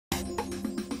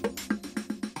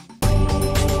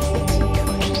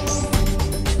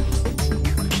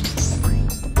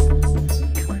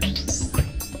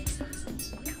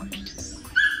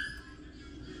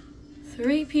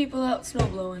people out snow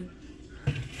blowing.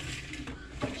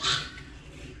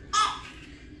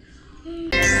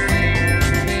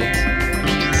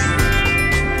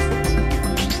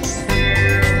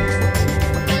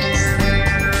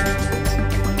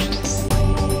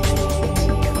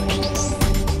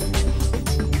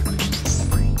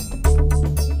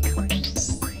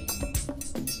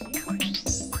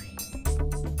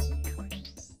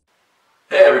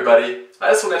 Hey everybody,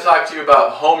 I just want to talk to you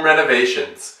about home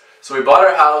renovations. So we bought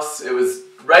our house, it was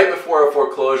right before a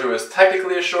foreclosure. It was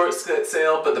technically a short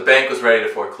sale, but the bank was ready to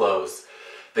foreclose.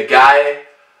 The guy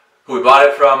who we bought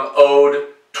it from owed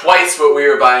twice what we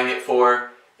were buying it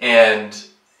for, and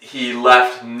he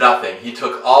left nothing. He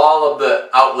took all of the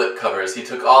outlet covers, he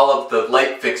took all of the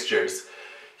light fixtures,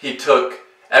 he took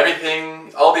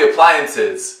everything, all the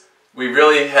appliances. We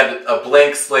really had a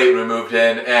blank slate when we moved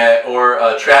in, or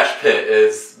a trash pit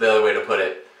is the other way to put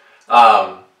it.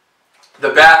 The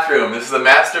bathroom, this is a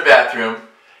master bathroom,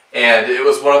 and it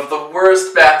was one of the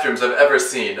worst bathrooms I've ever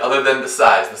seen, other than the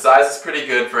size. The size is pretty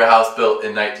good for a house built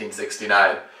in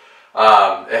 1969.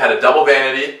 It had a double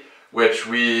vanity, which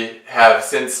we have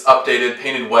since updated,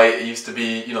 painted white. It used to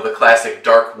be, you know, the classic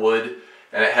dark wood,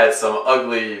 and it had some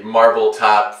ugly marble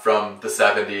top from the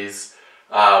 70s.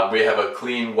 We have a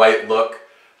clean white look.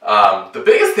 The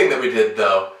biggest thing that we did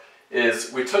though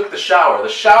is we took the shower. The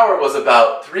shower was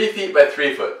about 3 feet by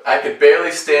 3 foot. I could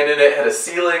barely stand in it. It had a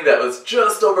ceiling that was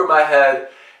just over my head,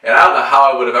 and I don't know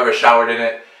how I would have ever showered in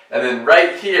it. And then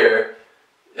right here,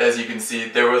 as you can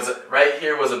see, right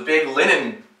here was a big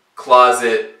linen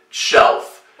closet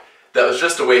shelf that was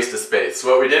just a waste of space.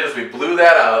 So what we did is we blew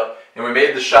that out and we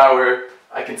made the shower.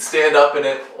 I can stand up in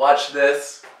it. Watch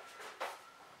this.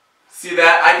 See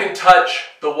that? I can touch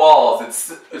the walls.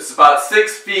 It's about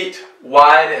 6 feet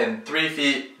wide and 3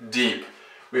 feet deep.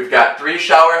 We've got 3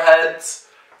 shower heads.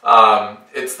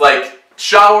 It's like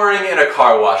showering in a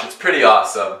car wash. It's pretty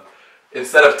awesome.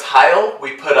 Instead of tile,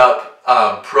 we put up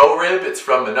Pro Rib. It's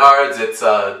from Menards. It's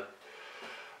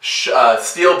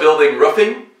steel building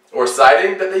roofing or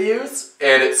siding that they use,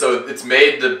 and so it's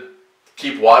made to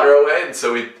keep water away. And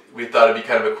so we thought it'd be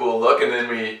kind of a cool look. And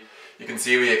then you can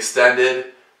see we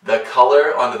extended the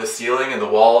color onto the ceiling, and the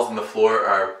walls and the floor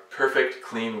are perfect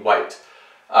clean white.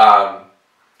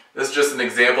 This is just an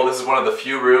example. This is one of the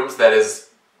few rooms that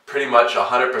is pretty much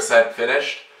 100%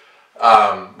 finished.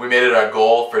 We made it our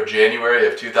goal for January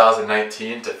of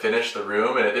 2019 to finish the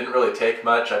room, and it didn't really take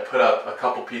much. I put up a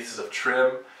couple pieces of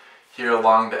trim here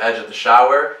along the edge of the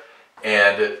shower,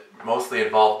 and it mostly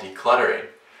involved decluttering.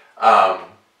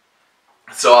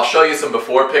 So I'll show you some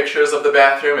before pictures of the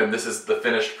bathroom, and this is the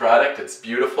finished product. It's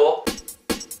beautiful.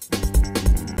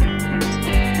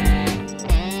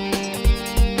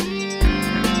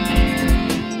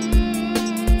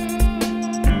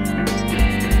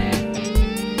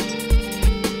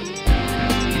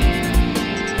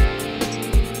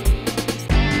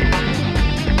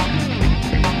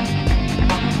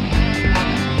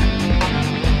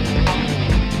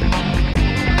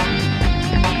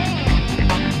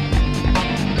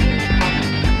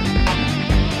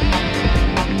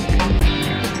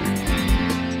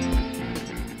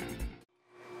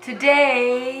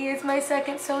 Today is my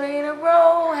second snow day in a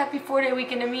row. Happy 4-day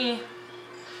weekend to me.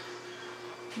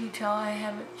 Can you tell I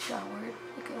haven't showered?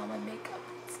 Look at all my makeup.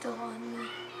 It's still on me.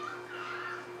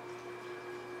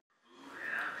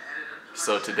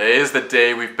 So today is the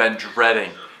day we've been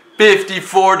dreading.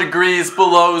 54 degrees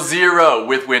below zero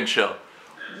with wind chill.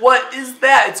 What is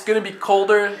that? It's going to be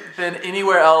colder than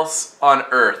anywhere else on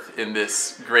Earth in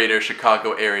this greater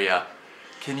Chicago area.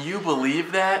 Can you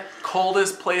believe that?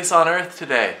 Coldest place on Earth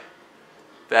today.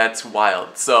 That's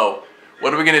wild. So,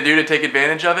 what are we going to do to take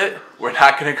advantage of it? We're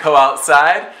not going to go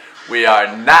outside. We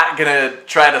are not going to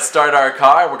try to start our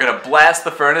car. We're going to blast the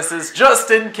furnaces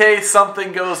just in case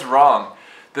something goes wrong.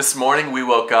 This morning we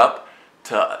woke up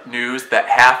to news that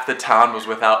half the town was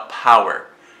without power,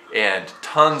 and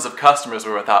tons of customers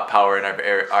were without power in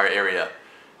our area.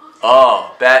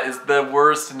 Oh, that is the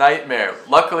worst nightmare.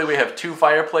 Luckily we have 2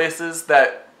 fireplaces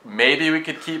that maybe we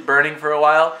could keep burning for a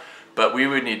while, but we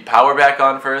would need power back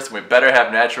on first, and we better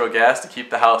have natural gas to keep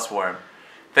the house warm.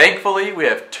 Thankfully we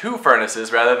have 2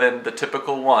 furnaces rather than the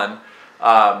typical one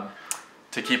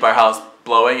to keep our house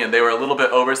blowing, and they were a little bit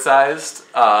oversized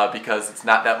because it's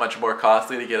not that much more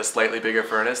costly to get a slightly bigger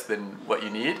furnace than what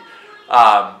you need.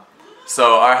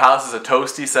 So our house is a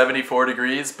toasty 74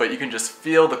 degrees, but you can just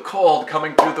feel the cold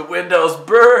coming through the windows.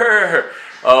 Brrr!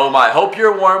 Oh my, hope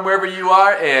you're warm wherever you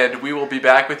are, and we will be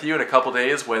back with you in a couple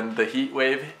days when the heat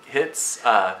wave hits.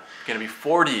 Gonna be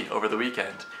 40 over the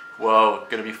weekend. Whoa,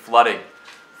 gonna be flooding.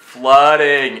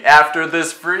 Flooding after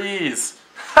this freeze.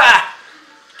 Ha!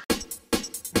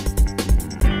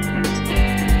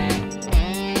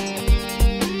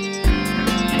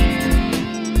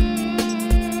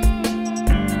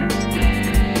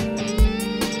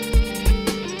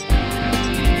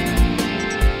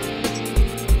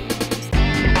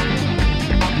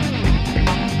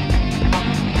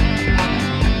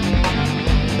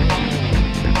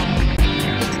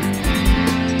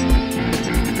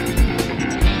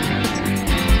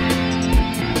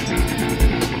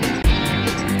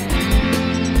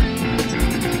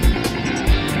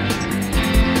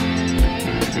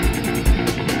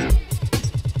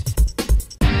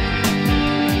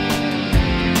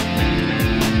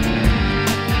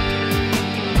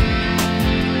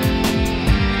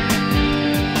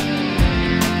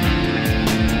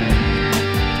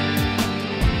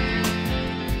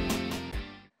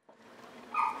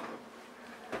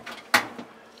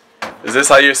 Is this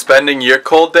how you're spending your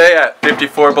cold day at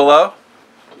 54 below?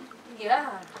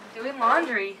 Yeah, doing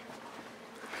laundry.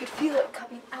 I could feel it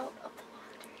coming out of the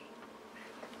laundry.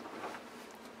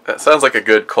 That sounds like a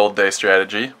good cold day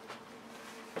strategy.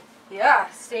 Yeah,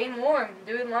 staying warm,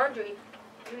 doing laundry.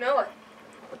 You know it.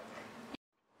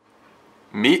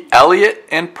 Meet Elliot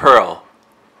and Pearl.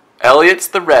 Elliot's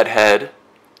the redhead,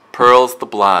 Pearl's the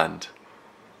blonde.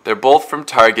 They're both from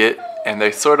Target, and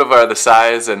they sort of are the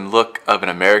size and look of an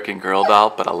American Girl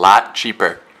doll, but a lot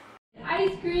cheaper.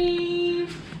 Ice cream!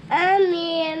 Ice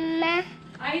cream!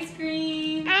 Ice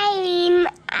cream!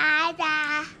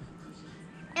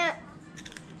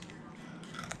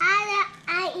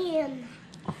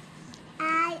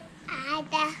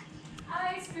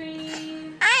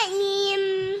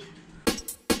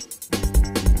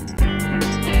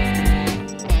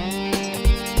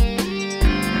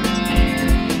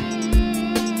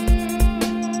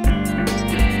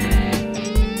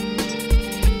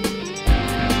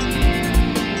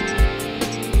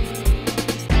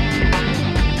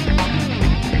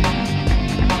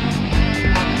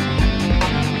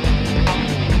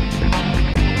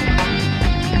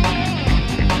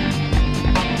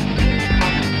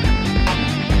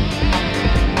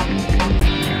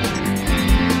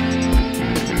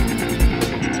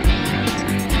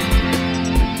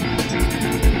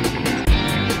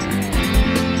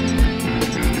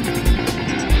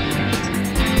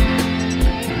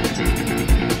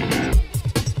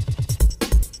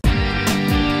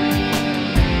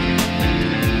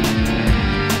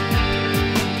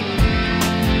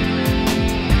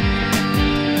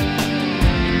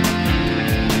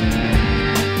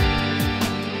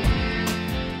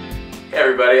 Hey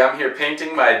everybody, I'm here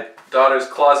painting my daughter's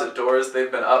closet doors.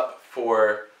 They've been up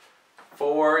for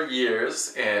 4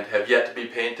 years and have yet to be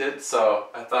painted, so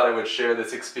I thought I would share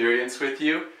this experience with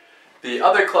you. The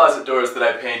other closet doors that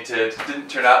I painted didn't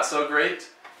turn out so great.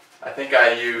 I think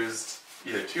I used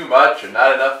either too much or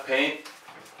not enough paint.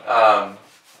 And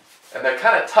they're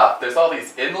kind of tough. There's all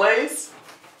these inlays,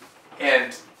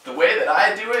 and the way that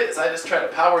I do it is I just try to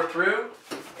power through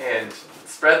and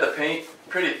spread the paint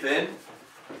pretty thin.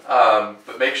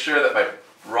 But make sure that my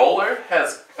roller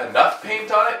has enough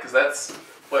paint on it, because that's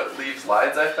what leaves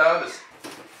lines, I found, is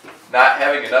not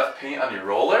having enough paint on your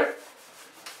roller.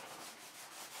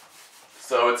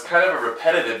 So it's kind of a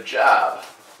repetitive job,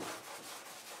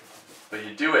 but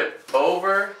you do it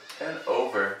over and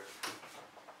over.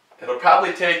 It'll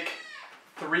probably take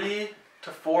 3 to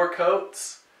 4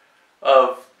 coats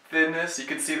of thinness. You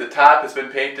can see the top has been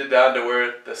painted down to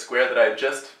where the square that I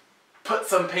just put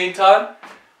some paint on.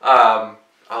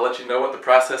 I'll let you know what the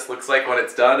process looks like when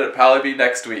it's done. It'll probably be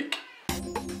next week.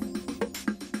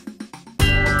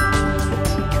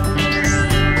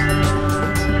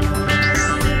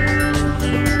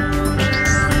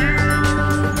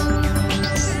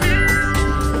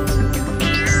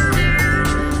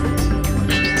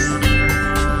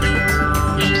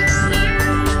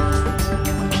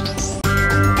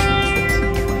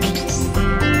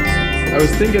 I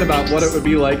was thinking about what it would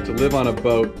be like to live on a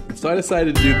boat, so I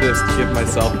decided to do this to give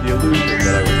myself the illusion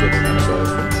that I was living on a boat.